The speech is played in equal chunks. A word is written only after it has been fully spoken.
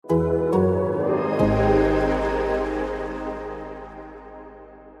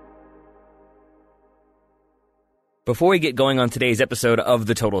Before we get going on today's episode of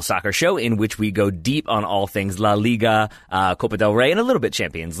the Total Soccer Show, in which we go deep on all things La Liga, Copa del Rey, and a little bit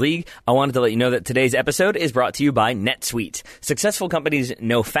Champions League, I wanted to let you know that today's episode is brought to you by NetSuite. Successful companies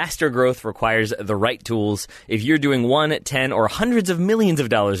know faster growth requires the right tools. If you're doing 1, 10, or hundreds of millions of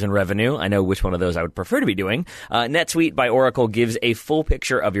dollars in revenue, I know which one of those I would prefer to be doing, NetSuite by Oracle gives a full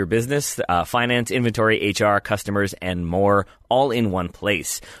picture of your business, finance, inventory, HR, customers, and more, all in one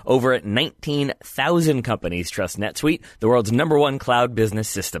place. Over 19,000 companies trust NetSuite, the world's #1 cloud business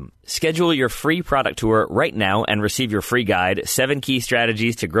system. Schedule your free product tour right now and receive your free guide, 7 Key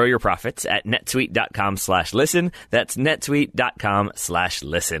Strategies to Grow Your Profits, at netsuite.com/listen. That's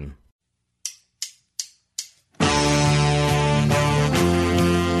netsuite.com/listen.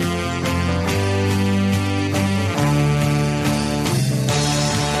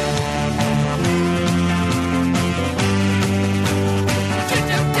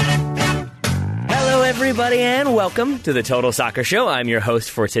 Everybody, and welcome to the Total Soccer Show. I'm your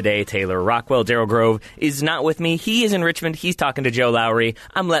host for today, Taylor Rockwell. Daryl Grove is not with me. He is in Richmond. He's talking to Joe Lowry.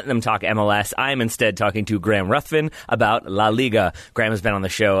 I'm letting them talk MLS. I'm instead talking to Graham Ruthven about La Liga. Graham has been on the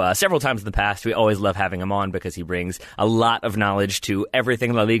show several times in the past. We always love having him on because he brings a lot of knowledge to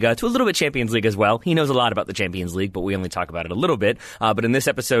everything La Liga, to a little bit Champions League as well. He knows a lot about the Champions League, but we only talk about it a little bit. But in this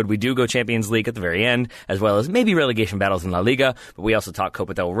episode, we do go Champions League at the very end, as well as maybe relegation battles in La Liga. But we also talk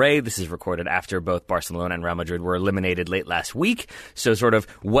Copa del Rey. This is recorded after both Barcelona and Real Madrid were eliminated late last week. So sort of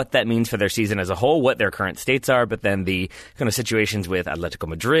what that means for their season as a whole, what their current states are, but then the kind of situations with Atletico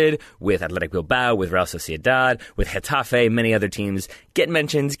Madrid, with Athletic Bilbao, with Real Sociedad, with Getafe, many other teams get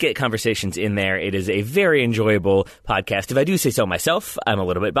mentions, get conversations in there. It is a very enjoyable podcast. If I do say so myself, I'm a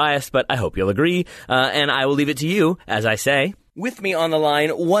little bit biased, but I hope you'll agree. And I will leave it to you, as I say. With me on the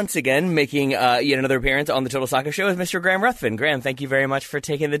line, once again, making yet another appearance on the Total Soccer Show is Mr. Graham Ruthven. Graham, thank you very much for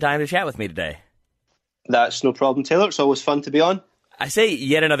taking the time to chat with me today. That's no problem, Taylor. It's always fun to be on. I say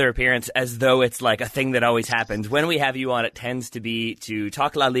yet another appearance as though it's like a thing that always happens. When we have you on, it tends to be to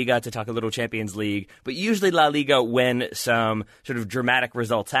talk La Liga, to talk a little Champions League, but usually La Liga when some sort of dramatic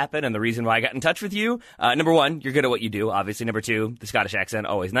results happen. And the reason why I got in touch with you, number one, you're good at what you do, obviously. Number two, the Scottish accent,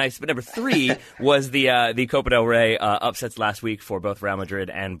 always nice. But number three was the Copa del Rey upsets last week for both Real Madrid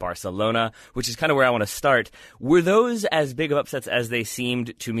and Barcelona, which is kind of where I want to start. Were those as big of upsets as they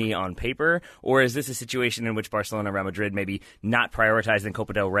seemed to me on paper, or is this a situation in which Barcelona and Real Madrid maybe not prioritizing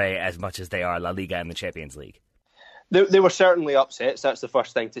Copa del Rey as much as they are La Liga and the Champions League? They were certainly upsets, that's the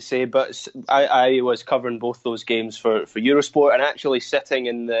first thing to say, but I was covering both those games for Eurosport, and actually sitting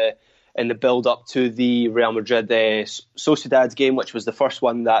in the build-up to the Real Madrid Sociedad game, which was the first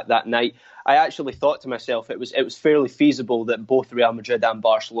one that night. I actually thought to myself it was fairly feasible that both Real Madrid and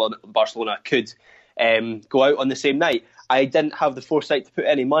Barcelona could go out on the same night. I didn't have the foresight to put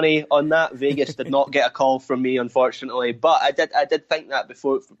any money on that. Vegas did not get a call from me, unfortunately, but I did think that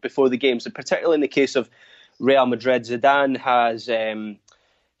before the game. So particularly in the case of Real Madrid, Zidane has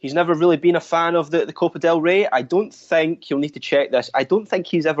he's never really been a fan of the Copa del Rey. I don't think, you'll need to check this, I don't think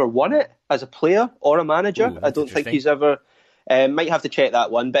he's ever won it as a player or a manager. Ooh, I don't think he's ever, might have to check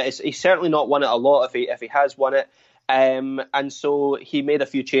that one, but he's certainly not won it a lot if he has won it. And so he made a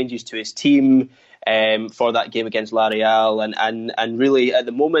few changes to his team for that game against La Real, and really at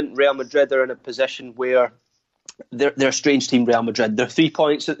the moment Real Madrid are in a position where they're a strange team. Real Madrid, they're 3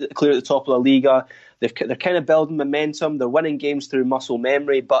 points clear at the top of La Liga. They're kind of building momentum. They're winning games through muscle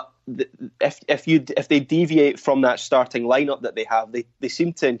memory, but if they deviate from that starting lineup that they have, they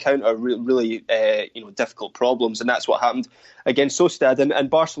seem to encounter really difficult problems, and that's what happened against Sociedad and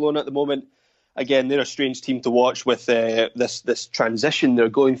Barcelona at the moment. Again, they're a strange team to watch with this transition they're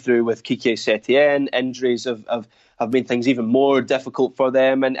going through with Quique Setien. Injuries have made things even more difficult for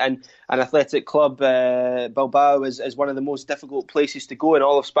them. And Athletic Club Bilbao is one of the most difficult places to go in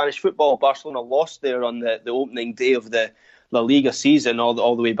all of Spanish football. Barcelona lost there on the opening day of the La Liga season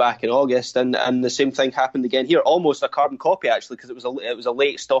all the way back in August. And the same thing happened again here. Almost a carbon copy, actually, because it was a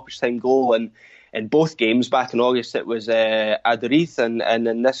late stoppage time goal. And in both games back in August, it was Aduriz, and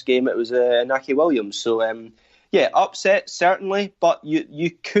in this game, it was Inaki Williams. So, upset, certainly, but you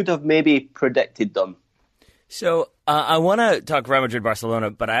could have maybe predicted them. So I want to talk Real Madrid,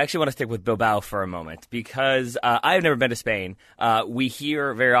 Barcelona, but I actually want to stick with Bilbao for a moment because I've never been to Spain. We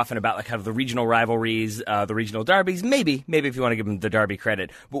hear very often about like kind of the regional rivalries, the regional derbies. Maybe if you want to give them the derby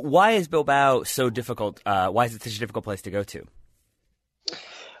credit. But why is Bilbao so difficult? Why is it such a difficult place to go to?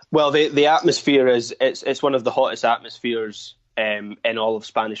 Well, the atmosphere it's one of the hottest atmospheres in all of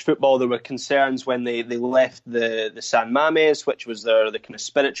Spanish football. There were concerns when they left the San Mames, which was the kind of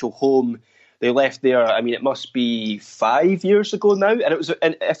spiritual home. They left there, I mean, it must be 5 years ago now.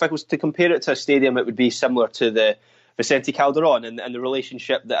 And if I was to compare it to a stadium, it would be similar to the Vicente Calderón and the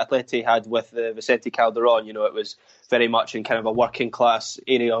relationship that Atleti had with Vicente Calderón. It was very much in kind of a working class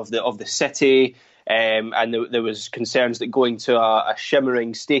area of the city. And there was concerns that going to a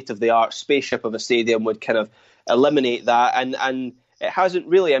shimmering state-of-the-art spaceship of a stadium would kind of eliminate that. And it hasn't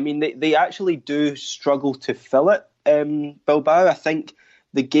really. I mean, they actually do struggle to fill it, Bilbao. I think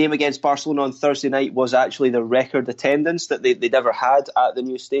the game against Barcelona on Thursday night was actually the record attendance that they'd ever had at the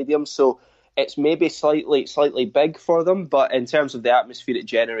new stadium. So it's maybe slightly big for them, but in terms of the atmosphere it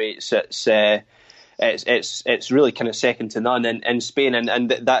generates, it's really kind of second to none in Spain, and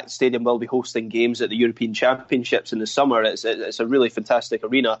that stadium will be hosting games at the European Championships in the summer. It's a really fantastic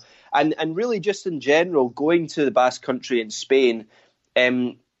arena, and really just in general, going to the Basque Country in Spain,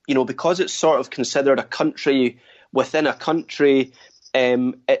 because it's sort of considered a country within a country.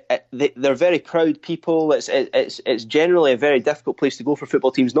 They're very proud people. It's generally a very difficult place to go for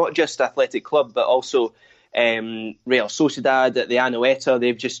football teams, not just Athletic Club, but also Real Sociedad at the Anoeta.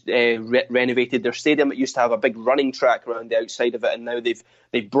 They've just renovated their stadium. It used to have a big running track around the outside of it, and now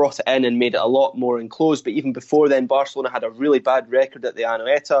they've brought it in and made it a lot more enclosed. But even before then, Barcelona had a really bad record at the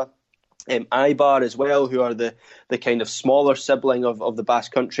Anoeta. Eibar as well, who are the kind of smaller sibling of the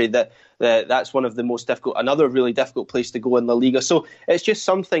Basque Country, that's one of the most difficult, another really difficult place to go in La Liga. So it's just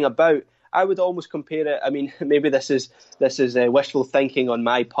something about, I would almost compare it, I mean, maybe this is wishful thinking on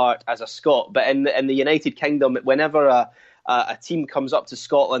my part as a Scot, but in the United Kingdom, whenever a team comes up to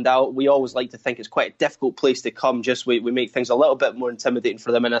Scotland, we always like to think it's quite a difficult place to come. Just we make things a little bit more intimidating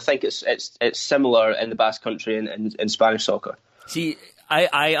for them, and I think it's similar in the Basque Country and in Spanish soccer. See,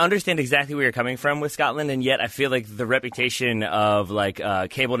 I understand exactly where you're coming from with Scotland, and yet I feel like the reputation of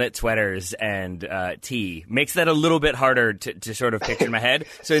cable knit sweaters and tea makes that a little bit harder to sort of picture in my head.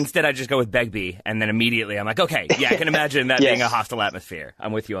 So instead I just go with Begbie, and then immediately I'm like, okay, yeah, I can imagine that being a hostile atmosphere.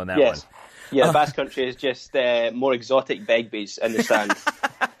 I'm with you on that one. Yeah, the Basque Country is just more exotic Begbies in the stand.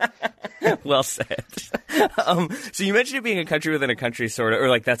 Well said. So you mentioned it being a country within a country, sort of,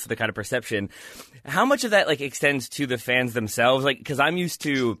 or that's the kind of perception. How much of that extends to the fans themselves? Because I'm used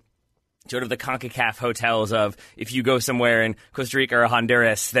to sort of the CONCACAF hotels of, if you go somewhere in Costa Rica or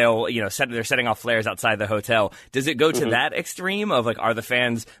Honduras, they'll they're setting off flares outside the hotel. Does it go to that extreme of are the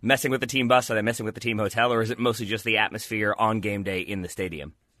fans messing with the team bus? Are they messing with the team hotel, or is it mostly just the atmosphere on game day in the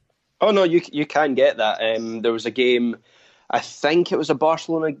stadium? Oh no, you can get that. There was a game, I think it was a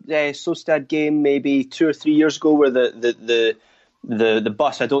Barcelona Sociedad game maybe 2 or 3 years ago, where the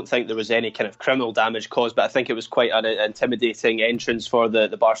bus, I don't think there was any kind of criminal damage caused, but I think it was quite an intimidating entrance for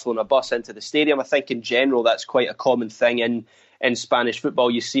the Barcelona bus into the stadium. I think in general that's quite a common thing in Spanish football.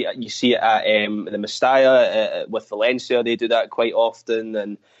 You see it at the Mestalla with Valencia. They do that quite often,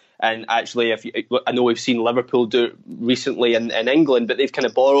 and actually, I know we've seen Liverpool do it recently in England, but they've kind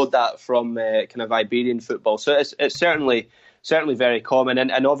of borrowed that from kind of Iberian football. So it's certainly very common,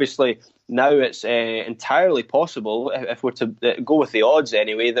 and obviously now it's entirely possible, if we're to go with the odds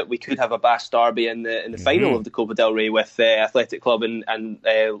anyway, that we could have a Basque derby in the final of the Copa del Rey, with Athletic Club and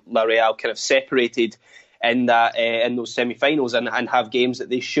La Real kind of separated in those semi-finals, and have games that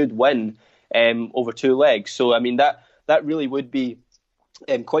they should win over 2 legs. So I mean that really would be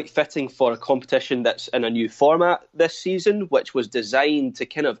quite fitting for a competition that's in a new format this season, which was designed to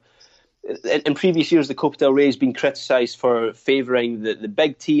kind of, in previous years, the Copa del Rey has been criticised for favouring the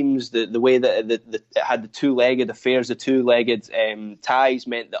big teams, the way that it had the two-legged affairs, the two-legged ties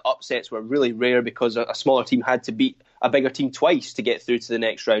meant that upsets were really rare because a smaller team had to beat a bigger team twice to get through to the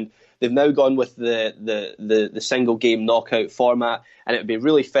next round. They've now gone with the single-game knockout format, and it would be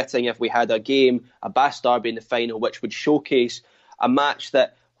really fitting if we had a Basque derby in the final, which would showcase a match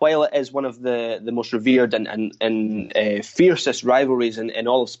that, while it is one of the most revered and fiercest rivalries in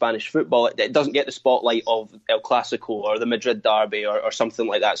all of Spanish football, it doesn't get the spotlight of El Clasico or the Madrid derby or something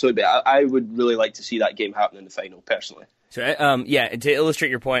like that. So I would really like to see that game happen in the final, personally. So, to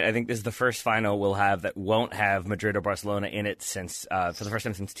illustrate your point, I think this is the first final we'll have that won't have Madrid or Barcelona in it since, for the first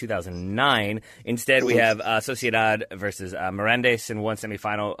time since 2009. Instead, we have Sociedad versus Mirandes in one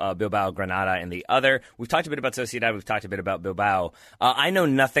semifinal, Bilbao Granada in the other. We've talked a bit about Sociedad. We've talked a bit about Bilbao. I know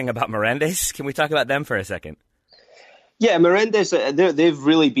nothing about Mirandes. Can we talk about them for a second? Yeah, Mirandes, they've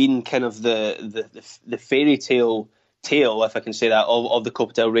really been kind of the fairy tale, if I can say that, of the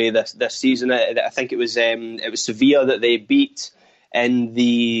Copa del Rey this season. I think it was Sevilla that they beat in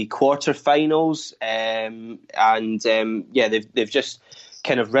the quarterfinals, they've just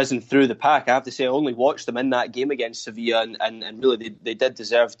kind of risen through the pack. I have to say, I only watched them in that game against Sevilla, and really they did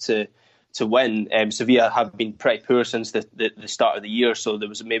deserve to win. Sevilla have been pretty poor since the start of the year, so there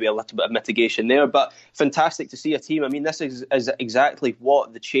was maybe a little bit of mitigation there. But fantastic to see a team. I mean, this is exactly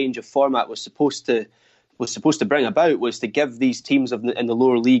what the change of format was supposed to was supposed to bring about was to give these teams in the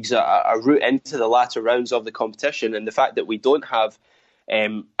lower leagues a route into the latter rounds of the competition. And the fact that we don't have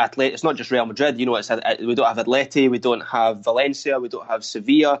it's not just Real Madrid. We don't have Atleti, we don't have Valencia, we don't have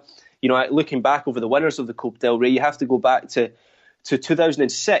Sevilla. Looking back over the winners of the Copa del Rey, you have to go back to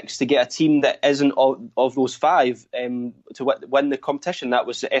 2006 to get a team that isn't of those five to win the competition. That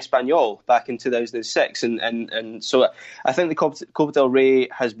was Espanyol back in 2006, and so I think the Copa del Rey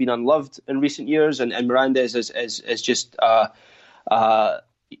has been unloved in recent years, and Miranda is just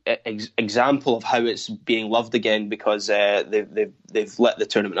example of how it's being loved again, because they've lit the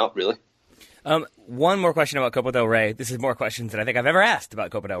tournament up, really. One more question about Copa del Rey. This is more questions than I think I've ever asked about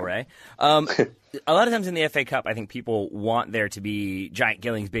Copa del Rey. A lot of times in the FA Cup, I think people want there to be giant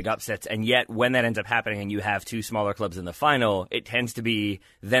killings, big upsets, and yet when that ends up happening and you have two smaller clubs in the final, it tends to be,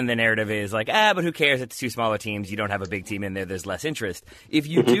 then the narrative is like, but who cares? It's two smaller teams. You don't have a big team in there. There's less interest. If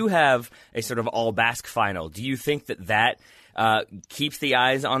you do have a sort of all-Basque final, do you think that keeps the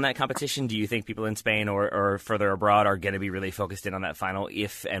eyes on that competition? Do you think people in Spain or further abroad are going to be really focused in on that final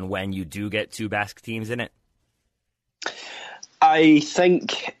if and when you do get two Basque teams in it? I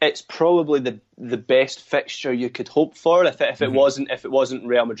think it's probably the best fixture you could hope for if it wasn't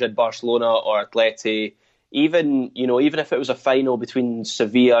Real Madrid, Barcelona, or Atleti. Even if it was a final between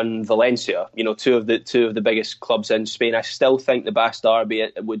Sevilla and Valencia, two of the biggest clubs in Spain, I still think the Basque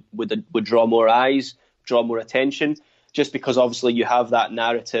Derby would draw more eyes, draw more attention. Just because obviously you have that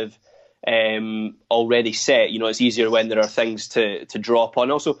narrative already set, it's easier when there are things to draw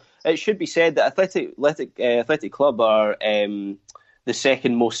upon. Also, it should be said that Athletic Club are the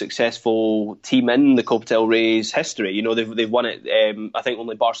second most successful team in the Copa del Rey's history. They've won it. I think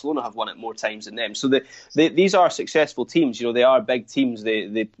only Barcelona have won it more times than them. So these are successful teams. They are big teams.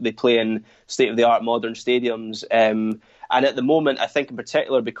 They play in state-of-the-art modern stadiums. And at the moment, I think in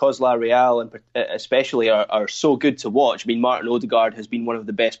particular, because La Real and especially are so good to watch. I mean, Martin Odegaard has been one of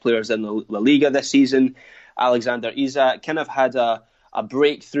the best players in the La Liga this season. Alexander Isak kind of had a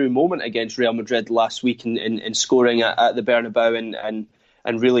breakthrough moment against Real Madrid last week in scoring at the Bernabeu,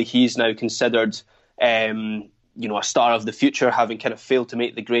 and really he's now considered a star of the future, having kind of failed to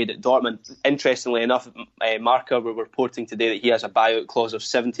make the grade at Dortmund. Interestingly enough, Marca were reporting today that he has a buyout clause of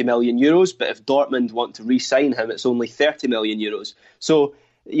 70 million euros, but if Dortmund want to re-sign him, it's only 30 million euros. So,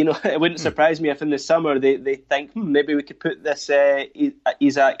 it wouldn't surprise me if in the summer they think, maybe we could put this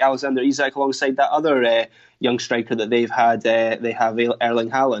Alexander Isak alongside that other young striker that they've had. They have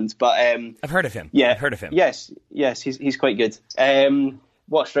Erling Haaland. But I've heard of him. Yeah, I've heard of him. Yes, he's quite good.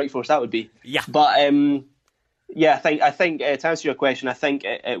 What a strike force that would be. Yeah. But yeah, I think to answer your question, I think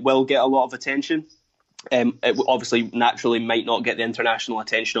it will get a lot of attention. It obviously naturally might not get the international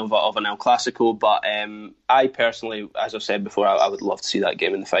attention of an El Clasico, but I personally, as I've said before, I would love to see that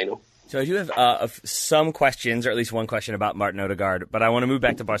game in the final. So I do have some questions, or at least one question about Martin Odegaard, but I want to move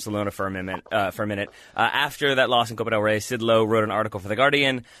back to Barcelona for a minute. After that loss in Copa del Rey, Sid Lowe wrote an article for The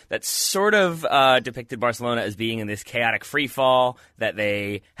Guardian that sort of depicted Barcelona as being in this chaotic freefall, that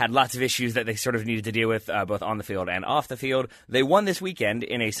they had lots of issues that they sort of needed to deal with both on the field and off the field. They won this weekend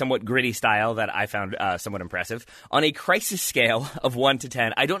in a somewhat gritty style that I found somewhat impressive. On a crisis scale of 1 to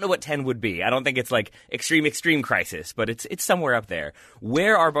 10, I don't know what 10 would be. I don't think it's like extreme crisis, but it's somewhere up there.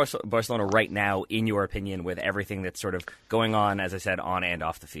 Where are Barcelona right now, in your opinion, with everything that's sort of going on, as I said, on and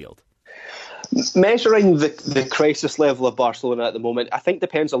off the field? Measuring the crisis level of Barcelona at the moment, I think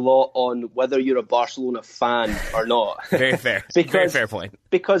depends a lot on whether you're a Barcelona fan or not. Very fair. Very fair point.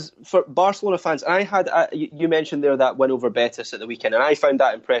 Because for Barcelona fans, you mentioned there that win over Betis at the weekend, and I found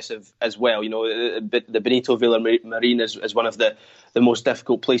that impressive as well. The Benito Villamarín is one of the most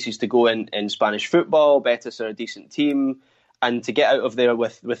difficult places to go in Spanish football. Betis are a decent team. And to get out of there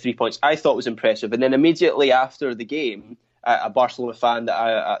with 3 points, I thought was impressive. And then immediately after the game, a Barcelona fan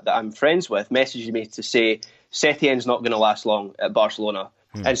that I'm friends with messaged me to say Setien's not going to last long at Barcelona,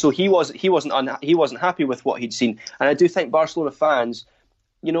 and so he wasn't happy with what he'd seen. And I do think Barcelona fans,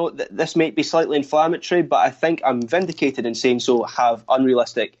 this might be slightly inflammatory, but I think I'm vindicated in saying so, have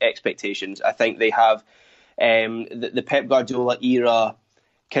unrealistic expectations. I think they have the Pep Guardiola era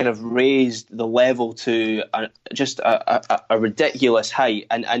kind of raised the level to just a ridiculous height,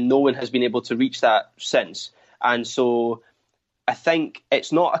 and no one has been able to reach that since. And so I think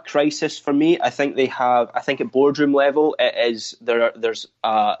it's not a crisis for me. I think at boardroom level there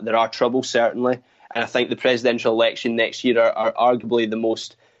are troubles, certainly, and I think the presidential election next year are arguably the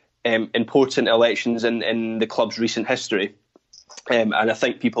most important elections in the club's recent history. And I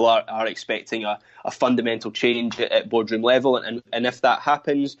think people are expecting a fundamental change at boardroom level. And if that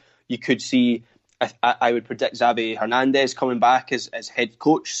happens, you could see I would predict Xavi Hernandez coming back as head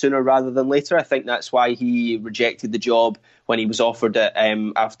coach sooner rather than later. I think that's why he rejected the job when he was offered it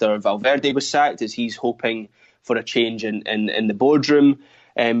after Valverde was sacked, as he's hoping for a change in the boardroom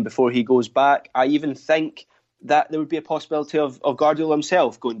before he goes back. I even think that there would be a possibility of Guardiola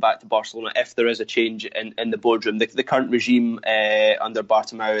himself going back to Barcelona if there is a change in the boardroom. The current regime under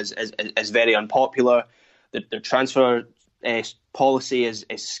Bartomeu is very unpopular. The transfer policy is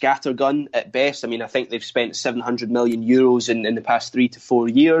scattergun at best. I mean, I think they've spent 700 million euros in the past 3 to 4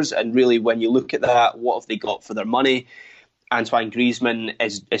 years, and really, when you look at that, what have they got for their money? Antoine Griezmann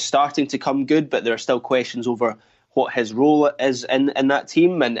is starting to come good, but there are still questions over what his role is in that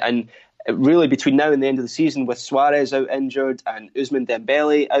team, and really between now and the end of the season, with Suarez out injured and Ousmane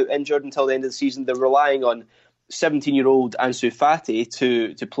Dembele out injured until the end of the season, they're relying on 17-year-old Ansu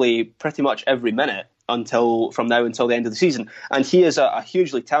Fati to play pretty much every minute from now until the end of the season. And he is a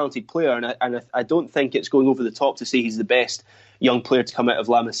hugely talented player, and I don't think it's going over the top to say he's the best young player to come out of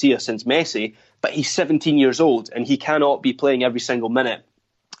La Masia since Messi, but he's 17 years old and he cannot be playing every single minute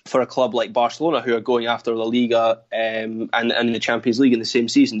for a club like Barcelona, who are going after La Liga and the Champions League in the same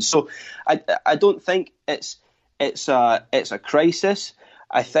season. So I don't think it's a crisis.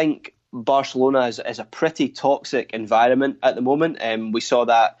 I think Barcelona is a pretty toxic environment at the moment. We saw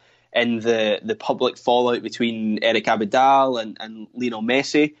that in the public fallout between Eric Abidal and Lionel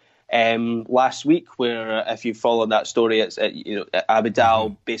Messi last week, where if you follow that story, it's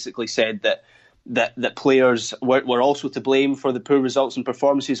Abidal basically said that players were also to blame for the poor results and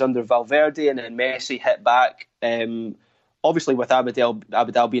performances under Valverde, and then Messi hit back, obviously with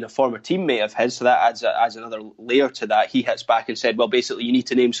Abidal being a former teammate of his, so that adds another layer to that. He hits back and said, well, basically you need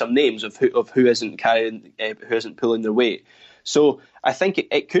to name some names of who isn't pulling their weight. So I think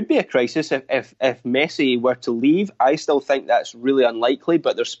it could be a crisis if Messi were to leave. I still think that's really unlikely,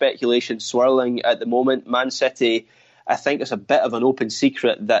 but there's speculation swirling at the moment. Man City, I think it's a bit of an open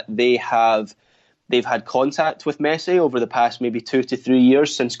secret that they've had contact with Messi over the past maybe 2 to 3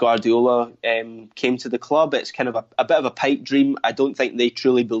 years since Guardiola came to the club. It's kind of a bit of a pipe dream. I don't think they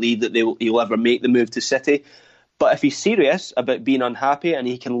truly believe that he'll ever make the move to City. But if he's serious about being unhappy and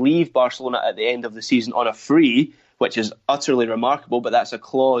he can leave Barcelona at the end of the season on a free, which is utterly remarkable, but that's a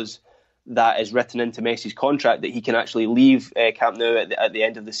clause that is written into Messi's contract, that he can actually leave Camp Nou at the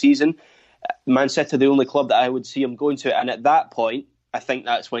end of the season. Man City are the only club that I would see him going to, and at that point, I think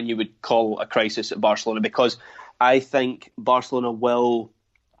that's when you would call a crisis at Barcelona, because I think Barcelona will,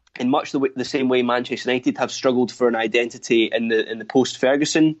 in much the same way Manchester United have struggled for an identity in the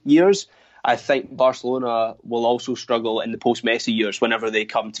post-Ferguson years, I think Barcelona will also struggle in the post-Messi years whenever they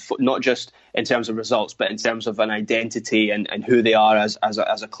come to, not just in terms of results, but in terms of an identity and who they are as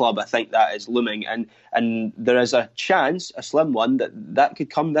a club. I think that is looming, and there is a chance, a slim one, that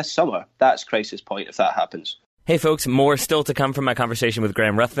could come this summer. That's crisis point if that happens. Hey folks, more still to come from my conversation with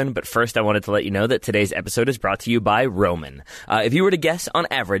Graham Ruthven, but first I wanted to let you know that today's episode is brought to you by Roman. If you were to guess, on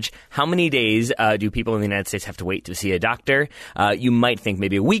average, how many days do people in the United States have to wait to see a doctor? You might think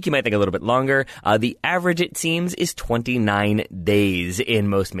maybe a week, you might think a little bit longer. The average, it seems, is 29 days in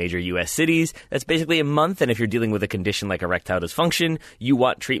most major U.S. cities. That's basically a month, and if you're dealing with a condition like erectile dysfunction, you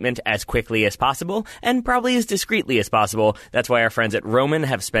want treatment as quickly as possible, and probably as discreetly as possible. That's why our friends at Roman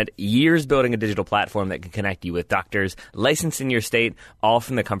have spent years building a digital platform that can connect you with doctors licensed in your state, all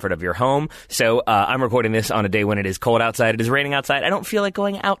from the comfort of your home. So I'm recording this on a day when it is cold outside, it is raining outside. I don't feel like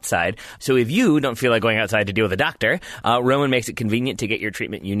going outside. So if you don't feel like going outside to deal with a doctor, Roman makes it convenient to get your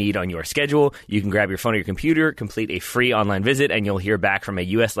treatment you need on your schedule. You can grab your phone or your computer, complete a free online visit, and you'll hear back from a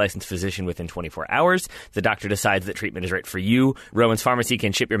U.S. licensed physician within 24 hours. The doctor decides that treatment is right for you. Roman's Pharmacy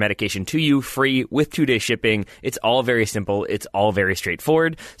can ship your medication to you free with 2-day shipping. It's all very simple. It's all very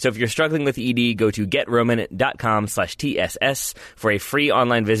straightforward. So if you're struggling with ED, go to getroman.com/TSS for a free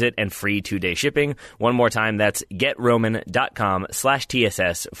online visit and free 2-day shipping. One more time, that's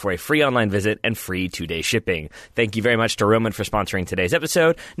getroman.com/TSS for a free online visit and free 2-day shipping. Thank you very much to Roman for sponsoring today's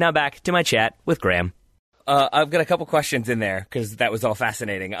episode. Now back to my chat with Graham. I've got a couple questions in there because that was all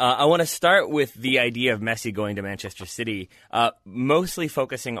fascinating. I want to start with the idea of Messi going to Manchester City, mostly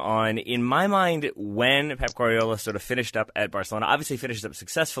focusing on, in my mind, when Pep Guardiola sort of finished up at Barcelona. Obviously finished up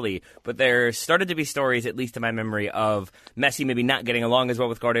successfully, but there started to be stories, at least in my memory, of Messi maybe not getting along as well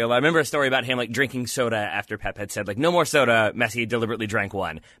with Guardiola. I remember a story about him like drinking soda after Pep had said, like, no more soda. Messi deliberately drank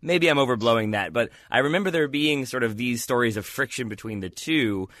one. Maybe I'm overblowing that, but I remember there being sort of these stories of friction between the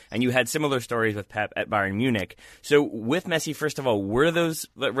two, and you had similar stories with Pep at Bayern Munich. So with Messi, first of all, were those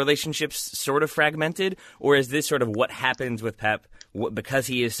relationships sort of fragmented, or is this sort of what happens with Pep because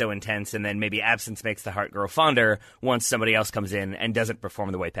he is so intense, and then maybe absence makes the heart grow fonder once somebody else comes in and doesn't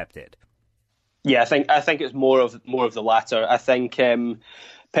perform the way Pep did? Yeah, I think it's more of the latter. I think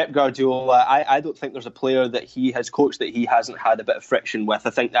Pep Guardiola. I don't think there's a player that he has coached that he hasn't had a bit of friction with. I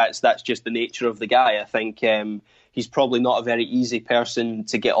think that's just the nature of the guy. I think he's probably not a very easy person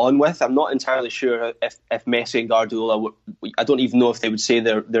to get on with. I'm not entirely sure if Messi and Guardiola. I don't even know if they would say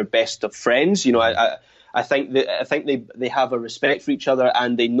they're best of friends. You know, I think they have a respect for each other,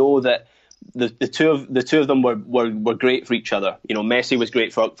 and they know that the two of them were great for each other. You know, Messi was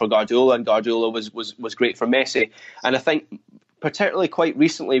great for Guardiola, and Guardiola was great for Messi. And I think particularly quite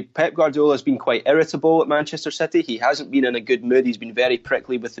recently, Pep Guardiola has been quite irritable at Manchester City. He hasn't been in a good mood. He's been very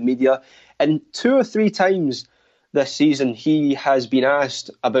prickly with the media, and 2 or 3 times this season he has been asked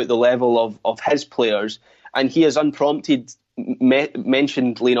about the level of his players, and he has unprompted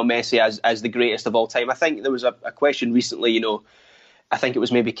mentioned Lionel Messi as the greatest of all time. I think there was a question recently, you know, I think it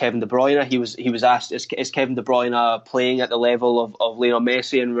was maybe Kevin De Bruyne. He was asked, is Kevin De Bruyne playing at the level of Lionel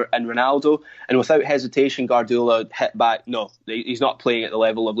Messi and Ronaldo? And without hesitation, Guardiola hit back, no, he's not playing at the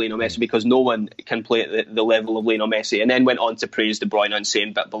level of Lionel Messi, because no one can play at the level of Lionel Messi. And then went on to praise De Bruyne and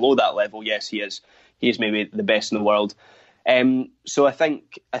saying, but below that level, yes, he is. He is maybe the best in the world. So I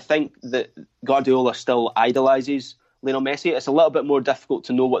think that Guardiola still idolises Lionel Messi. It's a little bit more difficult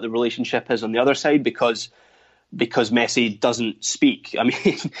to know what the relationship is on the other side, because Messi doesn't speak. I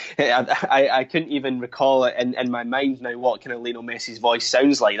mean, I couldn't even recall it in my mind now what kind of Lionel Messi's voice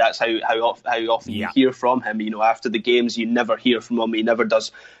sounds like. That's how often you hear from him. You know, after the games, you never hear from him. He never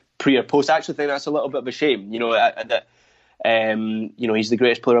does pre or post. I actually think that's a little bit of a shame. You know, that you know, he's the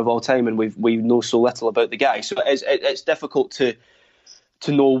greatest player of all time, and we know so little about the guy. So it's difficult to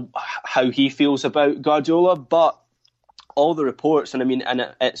know how he feels about Guardiola. But all the reports, and I mean,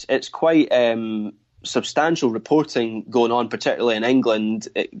 and it's quite substantial reporting going on, particularly in England.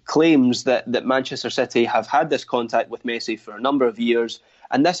 It claims that Manchester City have had this contact with Messi for a number of years,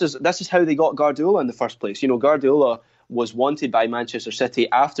 and this is how they got Guardiola in the first place. You know, Guardiola was wanted by Manchester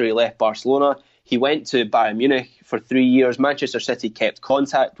City after he left Barcelona. He went to Bayern Munich for 3 years. Manchester City kept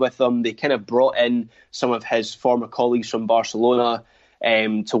contact with him. They kind of brought in some of his former colleagues from Barcelona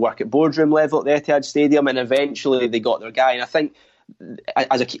to work at boardroom level at the Etihad Stadium, and eventually they got their guy. And I think,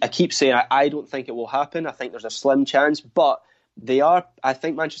 as I keep saying, I don't think it will happen. I think there's a slim chance, but I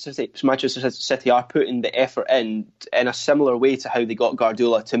think Manchester City are putting the effort in a similar way to how they got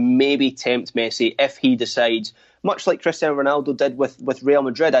Guardiola, to maybe tempt Messi if he decides, much like Cristiano Ronaldo did with Real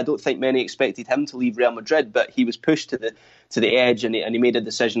Madrid. I don't think many expected him to leave Real Madrid, but he was pushed to the edge, and he made a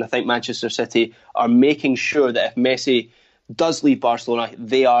decision. I think Manchester City are making sure that if Messi does leave Barcelona,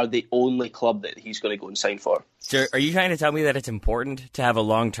 they are the only club that he's going to go and sign for. So are you trying to tell me that it's important to have a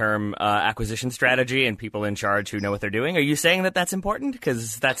long-term acquisition strategy and people in charge who know what they're doing? Are you saying that that's important?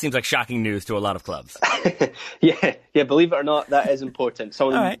 Because that seems like shocking news to a lot of clubs. Yeah, believe it or not, that is important.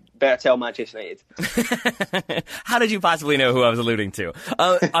 Someone better tell Manchester United. How did you possibly know who I was alluding to?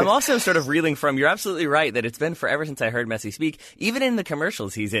 I'm also sort of reeling from, you're absolutely right, that it's been forever since I heard Messi speak. Even in the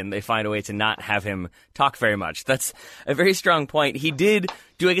commercials he's in, they find a way to not have him talk very much. That's a very strong point. He did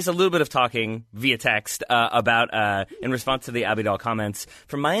do, I guess, a little bit of talking via text about in response to the Abidal comments.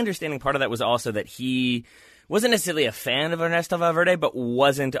 From my understanding, part of that was also that he wasn't necessarily a fan of Ernesto Valverde, but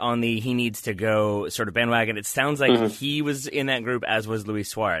wasn't on the he needs to go sort of bandwagon. It sounds like he was in that group, as was Luis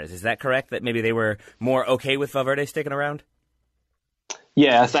Suarez. Is that correct, that maybe they were more okay with Valverde sticking around?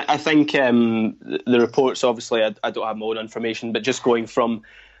 Yeah, I think the reports, obviously, I don't have my own information, but just going from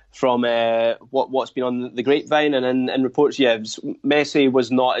what's been on the grapevine and in reports, yeah, Messi was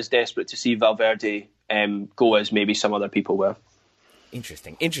not as desperate to see Valverde go as maybe some other people were.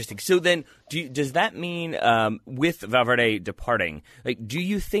 Interesting. So then, does that mean with Valverde departing, like, do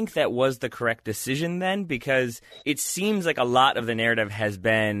you think that was the correct decision then? Because it seems like a lot of the narrative has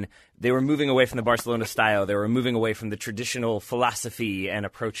been they were moving away from the Barcelona style, they were moving away from the traditional philosophy and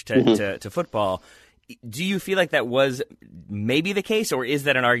approach to football. Do you feel like that was maybe the case, or is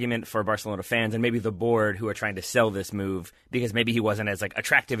that an argument for Barcelona fans and maybe the board who are trying to sell this move because maybe he wasn't as like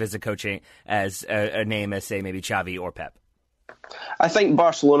attractive as a coaching as a name as, say, maybe Xavi or Pep? I think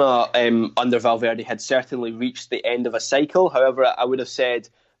Barcelona under Valverde had certainly reached the end of a cycle. However, I would have said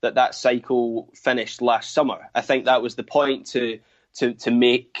that cycle finished last summer. I think that was the point to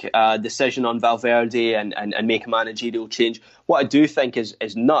make a decision on Valverde and make a managerial change. What I do think is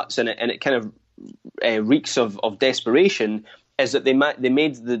nuts, and it kind of reeks of desperation, is that they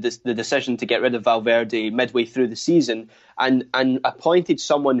made the decision to get rid of Valverde midway through the season and appointed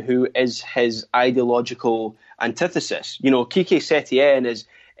someone who is his ideological antithesis. You know, Quique Setien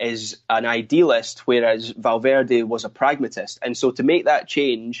is an idealist, whereas Valverde was a pragmatist, and so to make that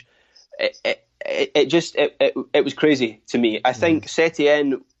change, it was crazy to me. I think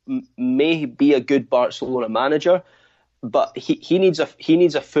Setien may be a good Barcelona manager, but he needs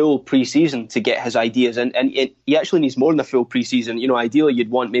a full pre-season to get his ideas, and he actually needs more than a full pre-season. Ideally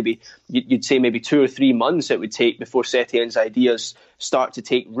you'd say maybe 2 or 3 months it would take before Setien's ideas start to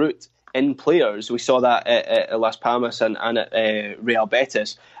take root in players. We saw that at Las Palmas and at Real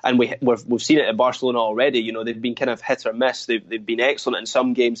Betis, and we've seen it at Barcelona already. They've been kind of hit or miss. They've been excellent in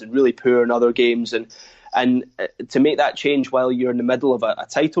some games and really poor in other games, and to make that change while you're in the middle of a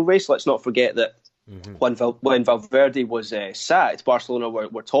title race, let's not forget that. When Valverde was sacked, Barcelona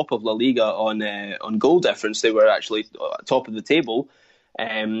were top of La Liga on goal difference. They were actually top of the table.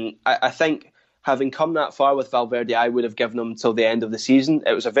 I think having come that far with Valverde, I would have given him till the end of the season.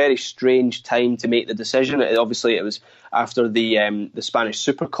 It was a very strange time to make the decision. It was after the Spanish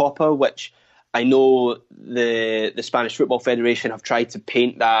Supercopa, which I know the Spanish Football Federation have tried to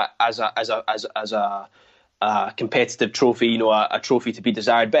paint that as a competitive trophy, a trophy to be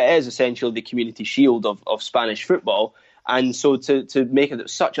desired, but it is essentially the Community Shield of Spanish football. And so to make it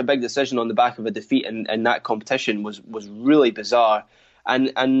such a big decision on the back of a defeat in that competition was really bizarre,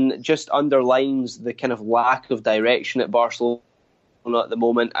 and just underlines the kind of lack of direction at Barcelona at the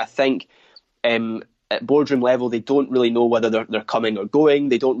moment. I think at boardroom level they don't really know whether they're coming or going.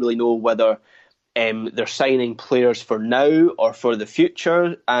 They don't really know whether they're signing players for now or for the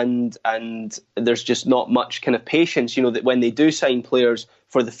future, and there's just not much kind of patience. That when they do sign players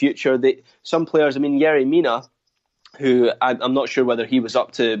for the future, some players. Yerry Mina, who I'm not sure whether he was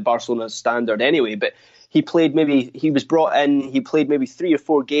up to Barcelona's standard anyway, but he played he played maybe 3 or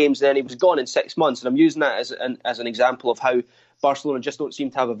 4 games, and then he was gone in 6 months. And I'm using that as an example of how Barcelona just don't seem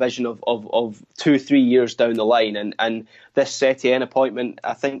to have a vision of 2-3 years down the line, and this Setien appointment,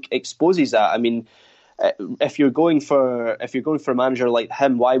 I think, exposes that. If you're going for a manager like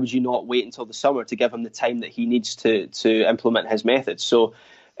him, why would you not wait until the summer to give him the time that he needs to implement his methods? So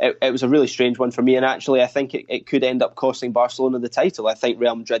it was a really strange one for me, and actually I think it could end up costing Barcelona the title. I think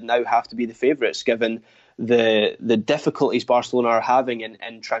Real Madrid now have to be the favourites given the difficulties Barcelona are having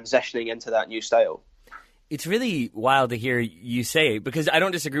in transitioning into that new style. It's really wild to hear you say, because I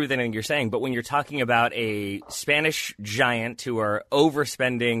don't disagree with anything you're saying, but when you're talking about a Spanish giant who are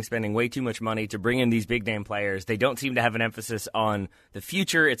spending way too much money to bring in these big-name players, they don't seem to have an emphasis on the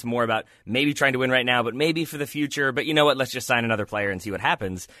future. It's more about maybe trying to win right now, but maybe for the future. But you know what? Let's just sign another player and see what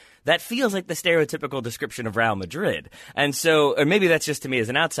happens. That feels like the stereotypical description of Real Madrid. And so, or maybe that's just to me as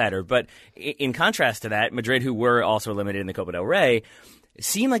an outsider, but in contrast to that, Madrid, who were also limited in the Copa del Rey,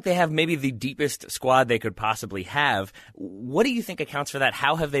 seem like they have maybe the deepest squad they could possibly have. What do you think accounts for that?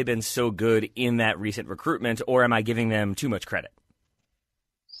 How have they been so good in that recent recruitment, or am I giving them too much credit?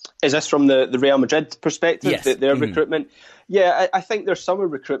 Is this from the Real Madrid perspective, yes. Their recruitment? Yeah, I think their summer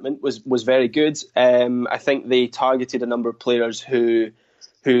recruitment was very good. I think they targeted a number of players who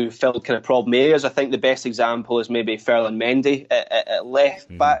filled kind of problem areas. I think the best example is maybe Ferland Mendy at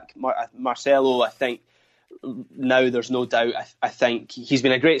left back. Marcelo, I think, now there's no doubt. I think he's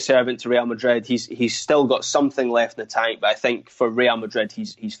been a great servant to Real Madrid. He's still got something left in the tank, but I think for Real Madrid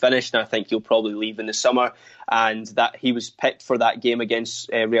he's finished, and I think he'll probably leave in the summer. And that he was picked for that game against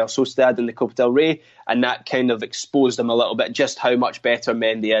Real Sociedad in the Copa del Rey, and that kind of exposed him a little bit just how much better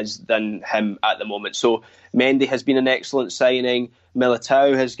Mendy is than him at the moment. So Mendy has been an excellent signing.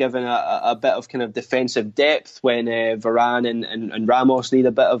 Militao has given a bit of kind of defensive depth when Varane and Ramos need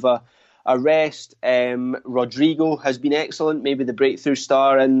a bit of a rest. Rodrigo has been excellent, maybe the breakthrough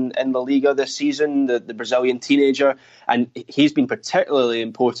star in La Liga this season, the Brazilian teenager, and he's been particularly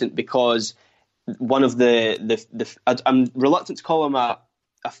important because one of I'm reluctant to call him a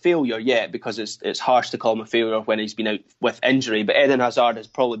failure yet, because it's harsh to call him a failure when he's been out with injury, but Eden Hazard has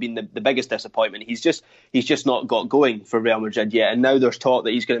probably been the biggest disappointment. He's just not got going for Real Madrid yet, and now there's talk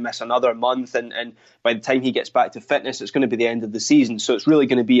that he's going to miss another month, and by the time he gets back to fitness, it's going to be the end of the season, so it's really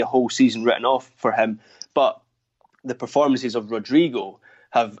going to be a whole season written off for him. But the performances of Rodrigo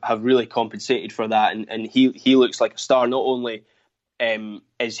have really compensated for that, and he looks like a star. Not only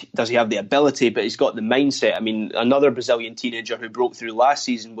does he have the ability, but he's got the mindset. Another Brazilian teenager who broke through last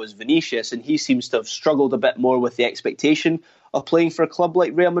season was Vinicius, and he seems to have struggled a bit more with the expectation of playing for a club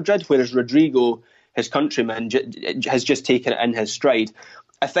like Real Madrid, whereas Rodrigo, his countryman, has just taken it in his stride.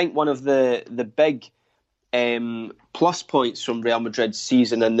 I think one of the big plus points from Real Madrid's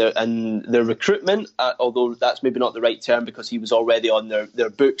season and their recruitment, although that's maybe not the right term because he was already on their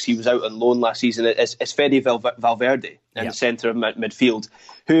books. He was out on loan last season. It's Fede Valverde in the centre of midfield,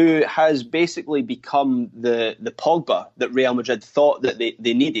 who has basically become the Pogba that Real Madrid thought that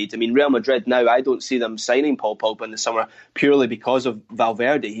they needed. I mean, Real Madrid now, I don't see them signing Paul Pogba in the summer purely because of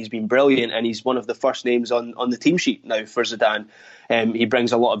Valverde. He's been brilliant and he's one of the first names on the team sheet now for Zidane. He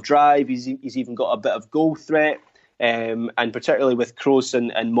brings a lot of drive. He's even got a bit of goal threat. And particularly with Kroos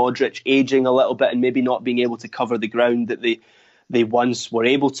and Modric aging a little bit and maybe not being able to cover the ground that they once were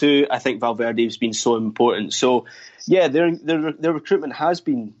able to, I think Valverde has been so important. So, yeah, their recruitment has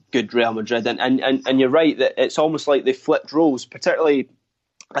been good, Real Madrid. And you're right that it's almost like they flipped roles, particularly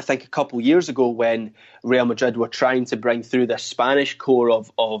I think a couple of years ago when Real Madrid were trying to bring through the Spanish core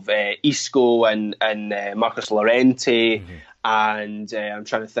of Isco and Marcos Llorente. Mm-hmm. And I'm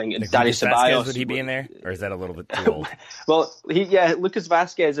trying to think, like Dani Ceballos. Would he be in there, or is that a little bit too old? Well, Lucas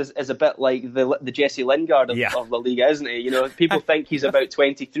Vazquez is a bit like the Jesse Lingard of La Liga, isn't he? You know, people think he's about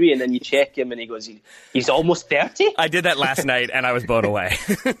 23, and then you check him, and he goes, he's almost 30. I did that last night, and I was blown away.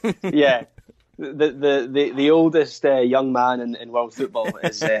 Yeah, the oldest young man in world football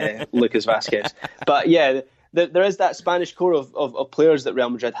is Lucas Vazquez. But yeah. There is that Spanish core of players that Real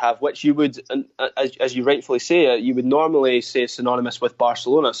Madrid have, which you would, as you rightfully say, you would normally say synonymous with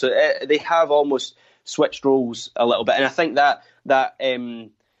Barcelona. So they have almost switched roles a little bit, and I think that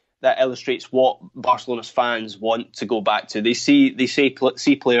illustrates what Barcelona's fans want to go back to. They see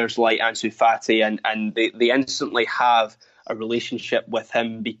players like Ansu Fati, and they instantly have a relationship with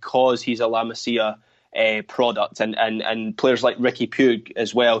him because he's a La Masia product, and players like Ricky Puig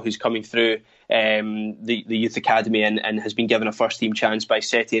as well, who's coming through the youth academy and has been given a first team chance by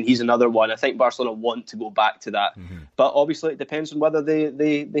Seti, and he's another one. I think Barcelona want to go back to that, but obviously it depends on whether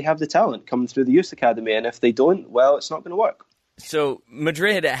they have the talent coming through the youth academy, and if they don't, well, it's not going to work. So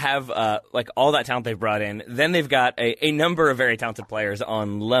Madrid have like all that talent they've brought in. Then they've got a number of very talented players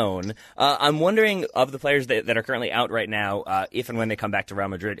on loan. I'm wondering, of the players that are currently out right now, if and when they come back to Real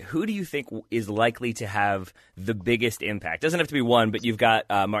Madrid, who do you think is likely to have the biggest impact? Doesn't have to be one, but you've got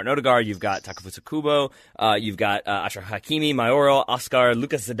Martin Odegaard, you've got Takefusa Kubo, you've got Achraf Hakimi, Mauro, Oscar,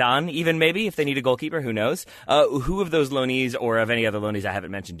 Lucas Zidane, even maybe if they need a goalkeeper, who knows? Who of those loanees or of any other loanees I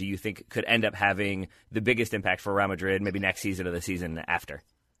haven't mentioned do you think could end up having the biggest impact for Real Madrid, maybe next season or the season after?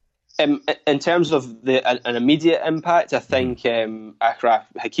 In terms of an immediate impact, I think Achraf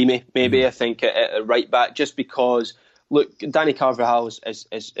Hakimi, maybe. I think at right back, just because, look, Dani Carvajal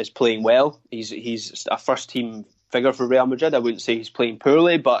is playing well. He's a first team figure for Real Madrid. I wouldn't say he's playing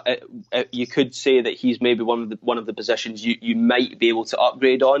poorly, but you could say that he's maybe one of the positions you might be able to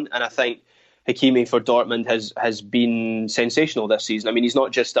upgrade on. And I think Hakimi for Dortmund has been sensational this season. I mean, he's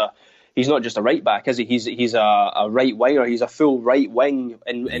not just a right back, is he? He's a right winger. He's a full right wing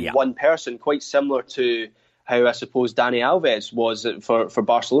in one person, quite similar to how I suppose Dani Alves was for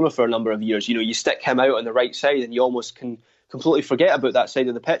Barcelona for a number of years. You know, you stick him out on the right side and you almost can completely forget about that side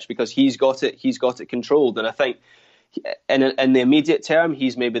of the pitch because he's got it controlled. And I think in the immediate term,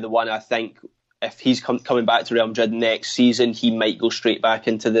 he's maybe the one. I think if he's coming back to Real Madrid next season, he might go straight back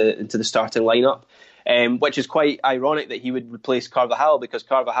into the starting lineup. Which is quite ironic that he would replace Carvajal, because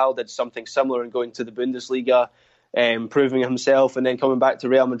Carvajal did something similar in going to the Bundesliga, proving himself, and then coming back to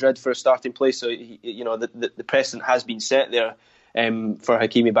Real Madrid for a starting place. So the precedent has been set there for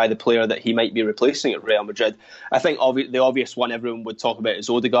Hakimi by the player that he might be replacing at Real Madrid. I think the obvious one everyone would talk about is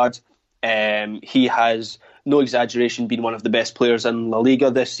Odegaard. He has, no exaggeration, been one of the best players in La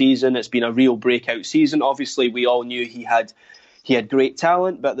Liga this season. It's been a real breakout season. Obviously, we all knew he had great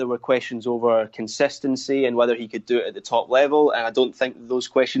talent, but there were questions over consistency and whether he could do it at the top level, and I don't think those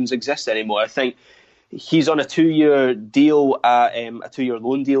questions exist anymore. I think he's on a 2-year deal, a 2-year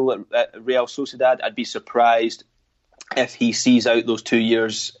loan deal at Real Sociedad. I'd be surprised if he sees out those 2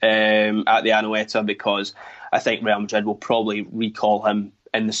 years at the Anoeta, because I think Real Madrid will probably recall him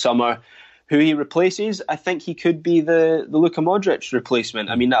in the summer. Who he replaces, I think he could be the Luka Modric replacement.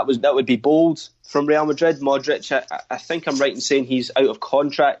 I mean, that would be bold from Real Madrid. Modric, I think I'm right in saying he's out of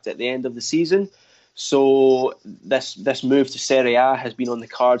contract at the end of the season. So this move to Serie A has been on the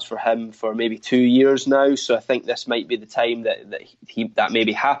cards for him for maybe 2 years now. So I think this might be the time that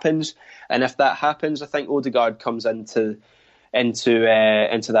maybe happens. And if that happens, I think Odegaard comes into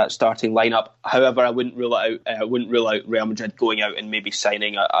that starting lineup. However, I wouldn't rule it out. I wouldn't rule out Real Madrid going out and maybe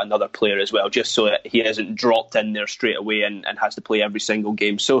signing another player as well, just so that he isn't dropped in there straight away and has to play every single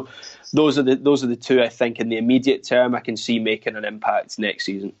game. So those are the two I think in the immediate term I can see making an impact next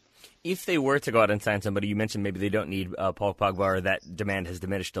season. If they were to go out and sign somebody, you mentioned maybe they don't need Paul Pogba, or that demand has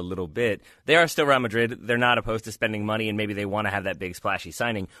diminished a little bit. They are still Real Madrid. They're not opposed to spending money, and maybe they want to have that big splashy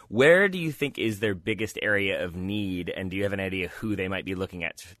signing. Where do you think is their biggest area of need, and do you have an idea who they might be looking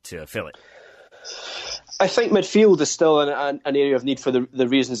at to fill it? I think midfield is still an area of need for the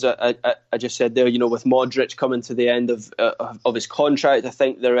reasons that I just said there. With Modric coming to the end of his contract, I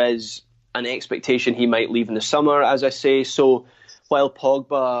think there is an expectation he might leave in the summer, as I say. So while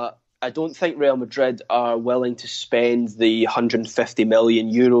Pogba, I don't think Real Madrid are willing to spend the 150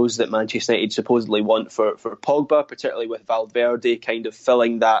 million euros that Manchester United supposedly want for Pogba, particularly with Valverde kind of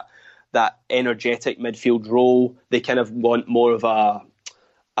filling that energetic midfield role. They kind of want more of a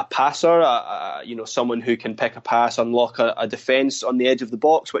passer, someone who can pick a pass, unlock a defence on the edge of the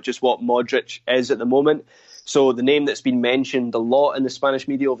box, which is what Modric is at the moment. So the name that's been mentioned a lot in the Spanish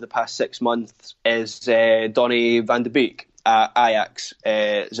media over the past 6 months is Donny van de Beek at Ajax.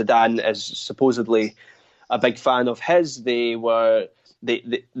 Zidane is supposedly a big fan of his. They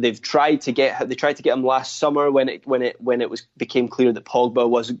tried to get him last summer when it became clear that Pogba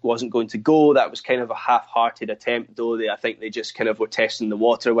wasn't going to go. That was kind of a half-hearted attempt, though. I think they just kind of were testing the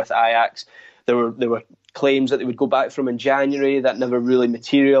water with Ajax. There were claims that they would go back from in January that never really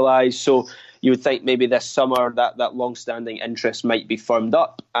materialised. So you would think maybe this summer that long-standing interest might be firmed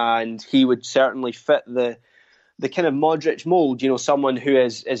up, and he would certainly fit the kind of Modric mould, someone who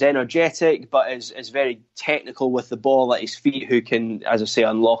is energetic but is very technical with the ball at his feet, who can, as I say,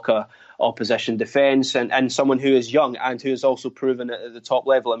 unlock a opposition defence, and someone who is young and who is also proven at the top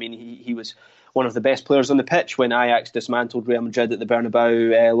level. I mean, he was one of the best players on the pitch when Ajax dismantled Real Madrid at the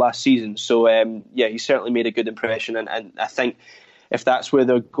Bernabeu last season. So, he certainly made a good impression, and I think if that's where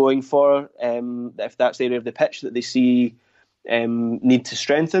they're going for, if that's the area of the pitch that they see need to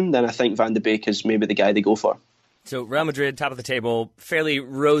strengthen, then I think Van de Beek is maybe the guy they go for. So Real Madrid, top of the table, fairly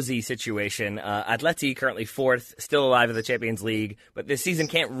rosy situation. Atleti currently fourth, still alive in the Champions League, but this season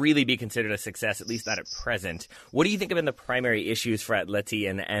can't really be considered a success, at least not at present. What do you think have been the primary issues for Atleti,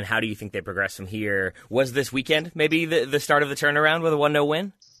 and how do you think they progress from here? Was this weekend maybe the start of the turnaround with a 1-0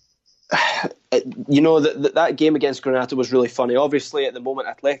 win? That game against Granada was really funny. Obviously, at the moment,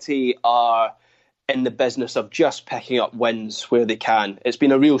 Atleti are in the business of just picking up wins where they can. It's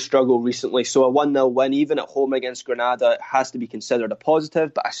been a real struggle recently, so a 1-0 win, even at home against Granada, has to be considered a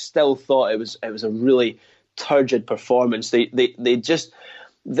positive, but I still thought it was a really turgid performance.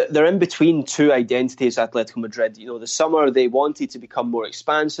 They're in between two identities, Atletico Madrid. The summer they wanted to become more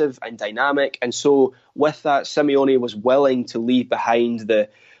expansive and dynamic, and so with that, Simeone was willing to leave behind the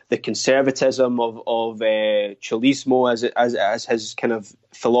conservatism of Cholismo, as his kind of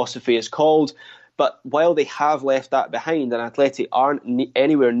philosophy is called. But while they have left that behind, and Atleti aren't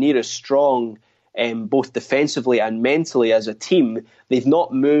anywhere near as strong, both defensively and mentally as a team, they've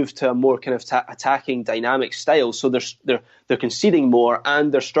not moved to a more kind of attacking, dynamic style. So they're conceding more,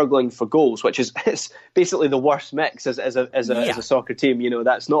 and they're struggling for goals, which is it's basically the worst mix as a soccer team.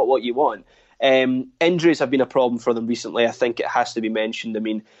 That's not what you want. Injuries have been a problem for them recently. I think it has to be mentioned. I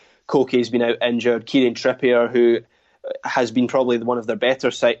mean, Koke's been out injured. Kieran Trippier, who has been probably one of their better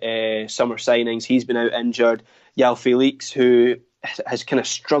summer signings, he's been out injured. João Felix, who has kind of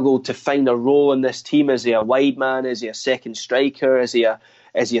struggled to find a role in this team. Is he a wide man? Is he a second striker? Is he a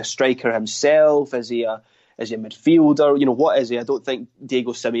striker himself? Is he a midfielder? What is he? I don't think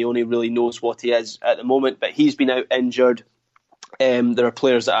Diego Simeone really knows what he is at the moment, but he's been out injured. There are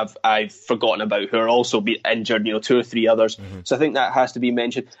players that I've forgotten about who are also injured, 2 or 3 others. Mm-hmm. So I think that has to be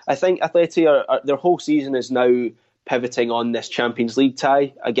mentioned. I think Atleti, their whole season is now pivoting on this Champions League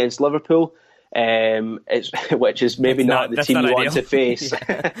tie against Liverpool, which is maybe not the team you want to face.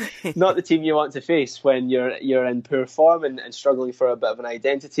 Not the team you want to face when you're in poor form and struggling for a bit of an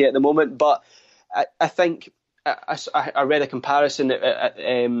identity at the moment. But I think I read a comparison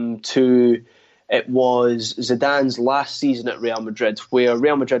to it was Zidane's last season at Real Madrid, where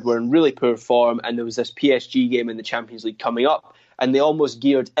Real Madrid were in really poor form, and there was this PSG game in the Champions League coming up, and they almost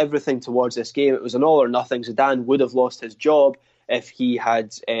geared everything towards this game. It was an all or nothing. Zidane would have lost his job if he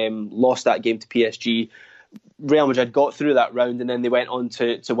had lost that game to PSG. Real Madrid got through that round, and then they went on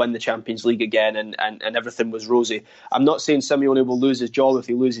to win the Champions League again, and everything was rosy. I'm not saying Simeone will lose his job if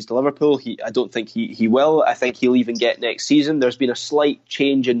he loses to Liverpool. I don't think he will. I think he'll even get next season. There's been a slight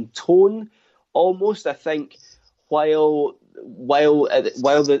change in tone, almost. I think while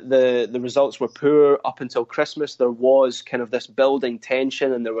the results were poor up until Christmas, there was kind of this building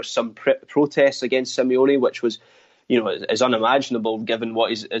tension, and there were some protests against Simeone, which was, is unimaginable given what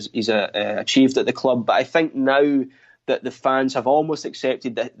he's achieved at the club. But I think now that the fans have almost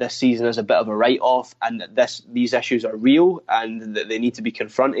accepted that this season as a bit of a write-off, and that these issues are real and that they need to be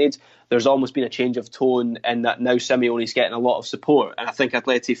confronted. There's almost been a change of tone in that now Simeone's getting a lot of support, and I think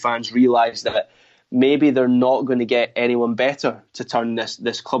Atleti fans realise that maybe they're not going to get anyone better to turn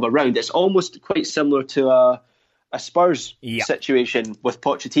this club around. It's almost quite similar to a Spurs situation with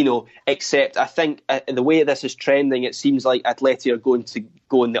Pochettino, except I think the way this is trending, it seems like Atleti are going to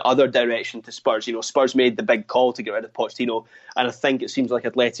go in the other direction to Spurs. You know, Spurs made the big call to get rid of Pochettino, and I think it seems like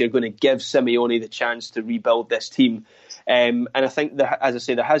Atleti are going to give Simeone the chance to rebuild this team. And I think, as I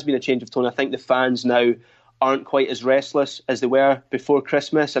say, there has been a change of tone. I think the fans now aren't quite as restless as they were before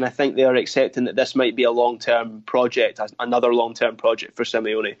Christmas, and I think they are accepting that this might be a long-term project, another long-term project for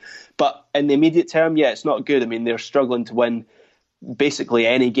Simeone. But in the immediate term, it's not good. I mean, they're struggling to win basically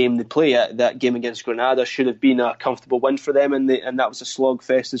any game they play. That game against Granada should have been a comfortable win for them, and that was a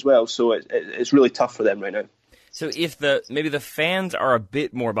slogfest as well. So it's really tough for them right now. So if maybe the fans are a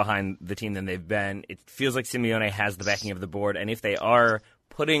bit more behind the team than they've been, it feels like Simeone has the backing of the board, and if they are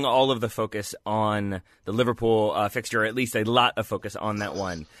putting all of the focus on the Liverpool fixture, or at least a lot of focus on that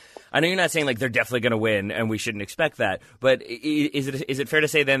one. I know you're not saying like they're definitely going to win and we shouldn't expect that, but is it fair to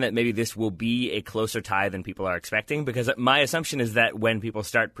say then that maybe this will be a closer tie than people are expecting? Because my assumption is that when people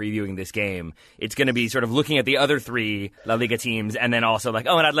start previewing this game, it's going to be sort of looking at the other three La Liga teams and then also like,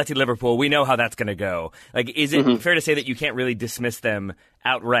 and Atleti Liverpool, we know how that's going to go. Like, is it fair to say that you can't really dismiss them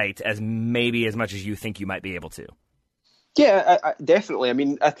outright as much as you think you might be able to? Yeah, definitely. I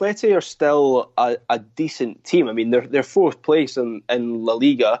mean, Atleti are still a decent team. I mean, they're fourth place in La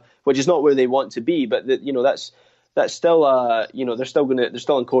Liga, which is not where they want to be. But that's still they're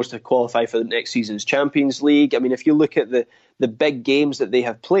still on course to qualify for the next season's Champions League. I mean, if you look at the big games that they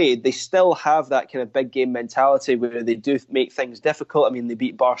have played, they still have that kind of big game mentality where they do make things difficult. I mean, they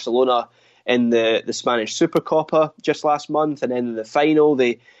beat Barcelona in the Spanish Supercopa just last month, and then in the final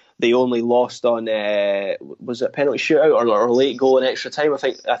they only lost on was it a penalty shootout or a late goal in extra time? I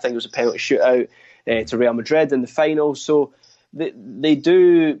think it was a penalty shootout to Real Madrid in the final. So they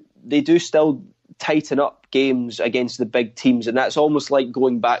do still tighten up games against the big teams, and that's almost like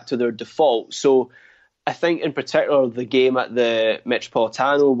going back to their default. So I think in particular the game at the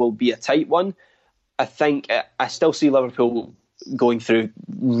Metropolitano will be a tight one. I think I still see Liverpool going through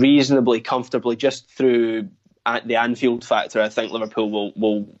reasonably comfortably just through at the Anfield factor. I think Liverpool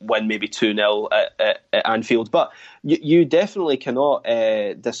will win maybe 2-0 at Anfield, but you definitely cannot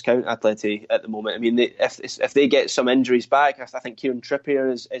discount Atleti at the moment. I mean, if they get some injuries back, I think Kieran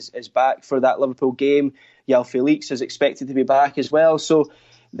Trippier is back for that Liverpool game. João Felix is expected to be back as well. So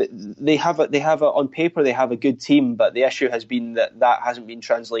they have on paper they have a good team, but the issue has been that hasn't been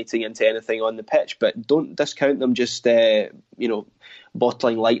translating into anything on the pitch. But don't discount them just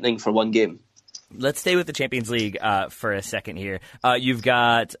bottling lightning for one game. Let's stay with the Champions League for a second here. You've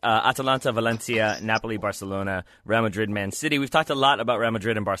got Atalanta, Valencia, Napoli, Barcelona, Real Madrid, Man City. We've talked a lot about Real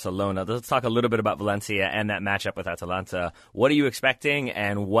Madrid and Barcelona. Let's talk a little bit about Valencia and that matchup with Atalanta. What are you expecting,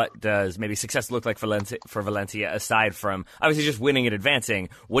 and what does maybe success look like for Valencia aside from obviously just winning and advancing?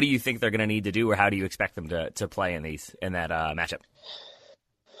 What do you think they're going to need to do, or how do you expect them to play in that matchup?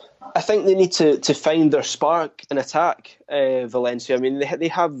 I think they need to find their spark in attack, Valencia. I mean, they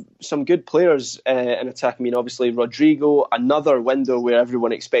have some good players in attack. I mean, obviously, Rodrigo, another window where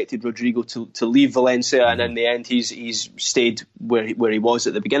everyone expected Rodrigo to leave Valencia, and in the end, he's stayed where he was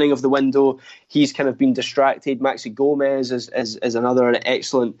at the beginning of the window. He's kind of been distracted. Maxi Gomez is another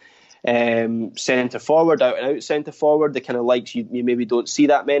excellent centre forward, out and out centre forward, the kind of likes you maybe don't see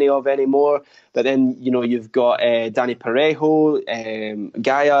that many of anymore. But then you've got Dani Parejo,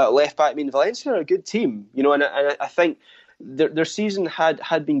 Gaia at left back. I mean, Valencia are a good team, and I think their season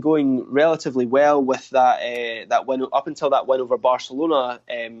had been going relatively well with that win up until that win over Barcelona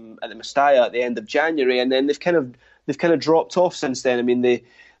at the Mestalla at the end of January, and then they've kind of dropped off since then. I mean,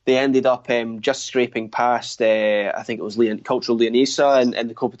 they ended up just scraping past, I think it was Cultural Leonesa in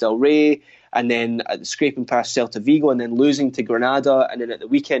the Copa del Rey, and then scraping past Celta Vigo, and then losing to Granada, and then at the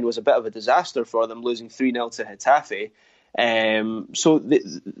weekend was a bit of a disaster for them, losing 3-0 to Getafe. So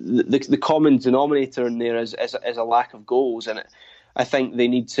the common denominator in there is a lack of goals, and I think they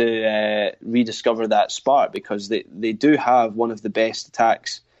need to rediscover that spark, because they do have one of the best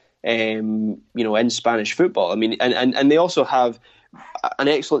attacks in Spanish football. I mean, and they also have an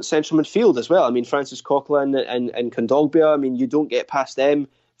excellent central midfield as well. I mean, Francis Coquelin and Kondogbia, I mean, you don't get past them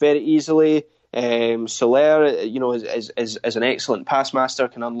very easily. Soler, is an excellent pass master,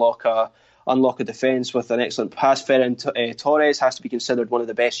 can unlock a defence with an excellent pass. Ferran Torres has to be considered one of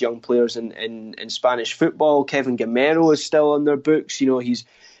the best young players in Spanish football. Kevin Gamero is still on their books. He's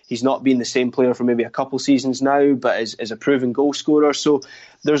He's not been the same player for maybe a couple seasons now, but is a proven goal scorer. So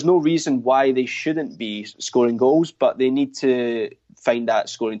there's no reason why they shouldn't be scoring goals, but they need to find that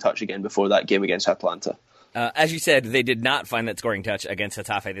scoring touch again before that game against Atalanta. As you said, they did not find that scoring touch against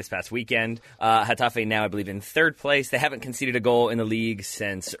Getafe this past weekend. Getafe now, I believe, in third place. They haven't conceded a goal in the league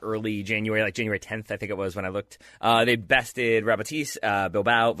since early January, like January 10th, I think it was when I looked. They bested Rabatis,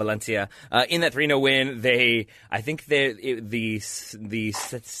 Bilbao, Valencia. In that 3-0 win, I think the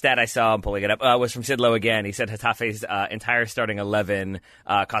stat I saw, I'm pulling it up, was from Sid Lowe again. He said Getafe's entire starting 11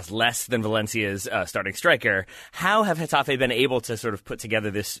 cost less than Valencia's starting striker. How have Getafe been able to sort of put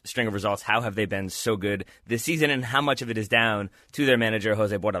together this string of results? How have they been so good this season, and how much of it is down to their manager,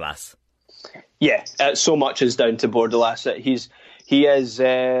 Jose Bordalas? Yeah, so much is down to Bordalas. He is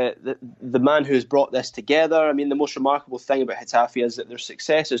the man who has brought this together. I mean, the most remarkable thing about Getafe is that their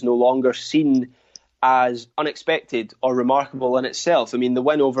success is no longer seen as unexpected or remarkable in itself. I mean, the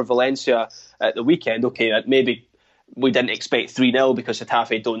win over Valencia at the weekend, okay, maybe we didn't expect 3-0 because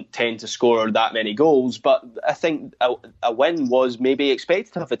Getafe don't tend to score that many goals, but I think a win was maybe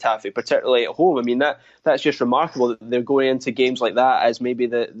expected of Getafe, particularly at home. I mean, that's just remarkable that they're going into games like that as maybe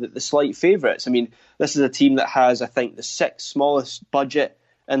the slight favourites. I mean, this is a team that has, I think, the 6th smallest budget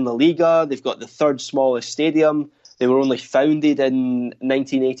in La Liga. They've got the 3rd smallest stadium. They were only founded in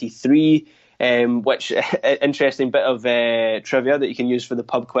 1983. Which interesting bit of trivia that you can use for the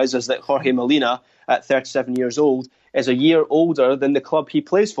pub quiz is that Jorge Molina, at 37 years old, is a year older than the club he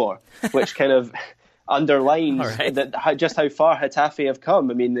plays for, which kind of underlines just how far Getafe have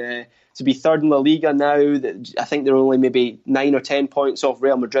come. I mean, to be 3rd in La Liga now, I think they're only maybe 9 or 10 points off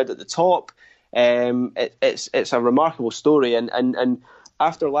Real Madrid at the top. It's a remarkable story, and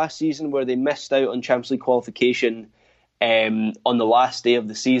after last season where they missed out on Champions League qualification on the last day of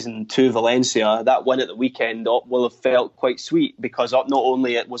the season to Valencia, that win at the weekend will have felt quite sweet, because not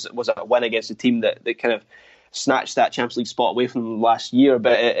only was it a win against a team that kind of snatched that Champions League spot away from them last year,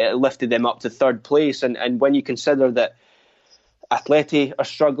 but it lifted them up to 3rd place. And when you consider that Atleti are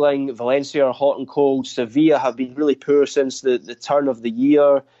struggling, Valencia are hot and cold, Sevilla have been really poor since the turn of the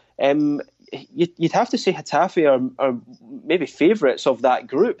year, you'd have to say Getafe are maybe favourites of that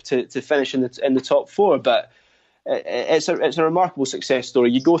group to finish in the top 4, but it's a remarkable success story.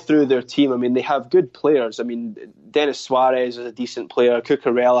 You go through their team. I mean, they have good players. I mean, Denis Suarez is a decent player.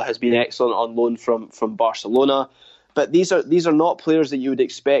 Cucurella has been excellent on loan from Barcelona. But these are not players that you would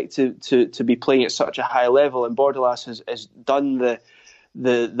expect to be playing at such a high level. And Bordalas has done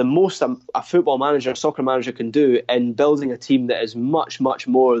the most a football manager, a soccer manager can do in building a team that is much, much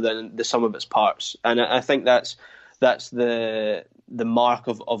more than the sum of its parts. And I think that's the mark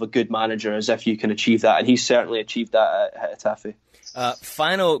of a good manager, is if you can achieve that, and he's certainly achieved that at Getafe.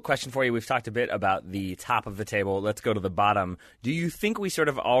 Final question for you. We've talked a bit about the top of the table. Let's go to the bottom. Do you think we sort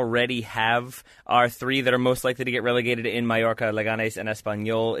of already have our 3 that are most likely to get relegated in Mallorca, Leganés, and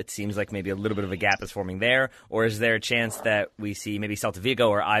Espanyol? It seems like maybe a little bit of a gap is forming there. Or is there a chance that we see maybe Celta Vigo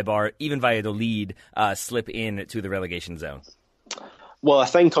or Eibar, even Valladolid, slip in to the relegation zone? Well, I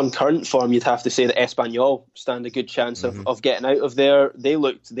think on current form, you'd have to say that Espanyol stand a good chance of getting out of there. They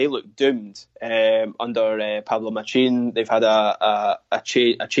looked doomed under Pablo Machin. They've had a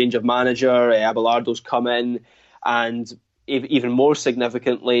change of manager. Abelardo's come in, and even more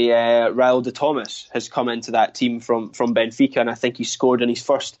significantly, Raul de Thomas has come into that team from Benfica, and I think he scored in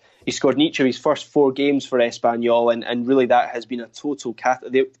each of his first 4 games for Espanyol, and really that has been a total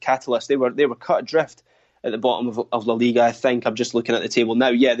catalyst. They were cut adrift at the bottom of La Liga. I think I'm just looking at the table now.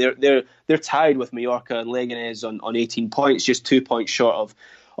 Yeah, they're tied with Mallorca and Leganés on 18 points, just 2 points short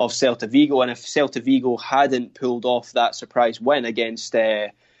of Celta Vigo. And if Celta Vigo hadn't pulled off that surprise win against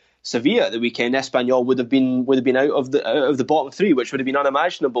Sevilla at the weekend, Espanyol would have been out of the bottom 3, which would have been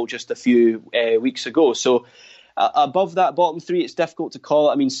unimaginable just a few weeks ago. So above that bottom 3, it's difficult to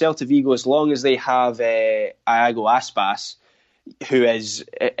call it. I mean, Celta Vigo, as long as they have Iago Aspas, who is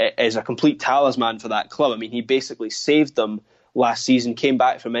a complete talisman for that club. I mean, he basically saved them last season, came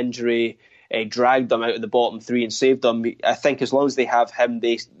back from injury, dragged them out of the bottom 3 and saved them. I think as long as they have him,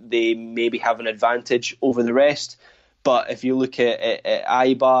 they maybe have an advantage over the rest. But if you look at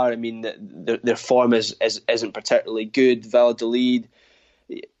Eibar, I mean, their form isn't particularly good. Valladolid,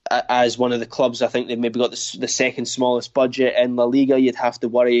 as one of the clubs, I think they've maybe got the 2nd smallest budget in La Liga. You'd have to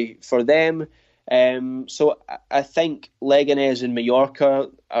worry for them. So I think Leganés and Mallorca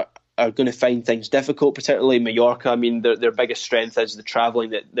are going to find things difficult, particularly Mallorca. I mean, their biggest strength is the travelling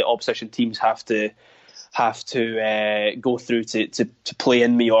that the opposition teams have to have to go through to play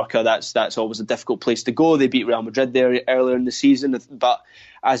in Mallorca. That's always a difficult place to go. They beat Real Madrid there earlier in the season, but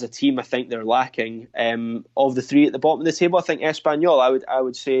as a team, I think they're lacking. Of the three at the bottom of the table, I think Espanyol, I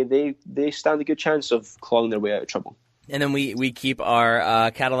would say they stand a good chance of clawing their way out of trouble. And then we keep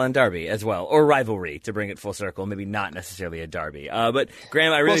our Catalan derby as well, or rivalry, to bring it full circle. Maybe not necessarily a derby. But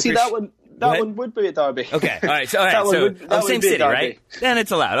Graham, I really appreciate... That one would be a derby. Okay, all right. Same city, right? Then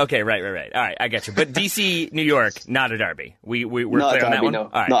it's allowed. Okay, right. All right, I get you. But DC, New York, not a derby. We're not clear on that one? No, all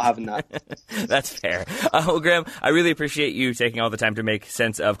right. Not having that. That's fair. Well, Graham, I really appreciate you taking all the time to make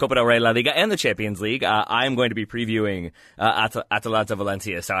sense of Copa del Rey, La Liga, and the Champions League. I'm going to be previewing Atalanta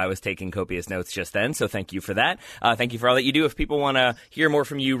Valencia, so I was taking copious notes just then, so thank you for that. Thank you for all that you do. If people want to hear more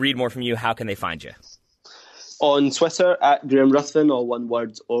from you, read more from you, how can they find you? On Twitter, at Graham Ruthven, all one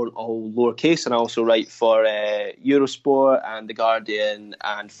word or all lowercase, and I also write for Eurosport and The Guardian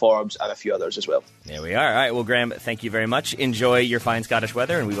and Forbes and a few others as well. There we are. All right, well, Graham, thank you very much. Enjoy your fine Scottish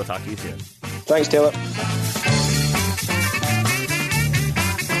weather, and we will talk to you soon. Thanks, Taylor.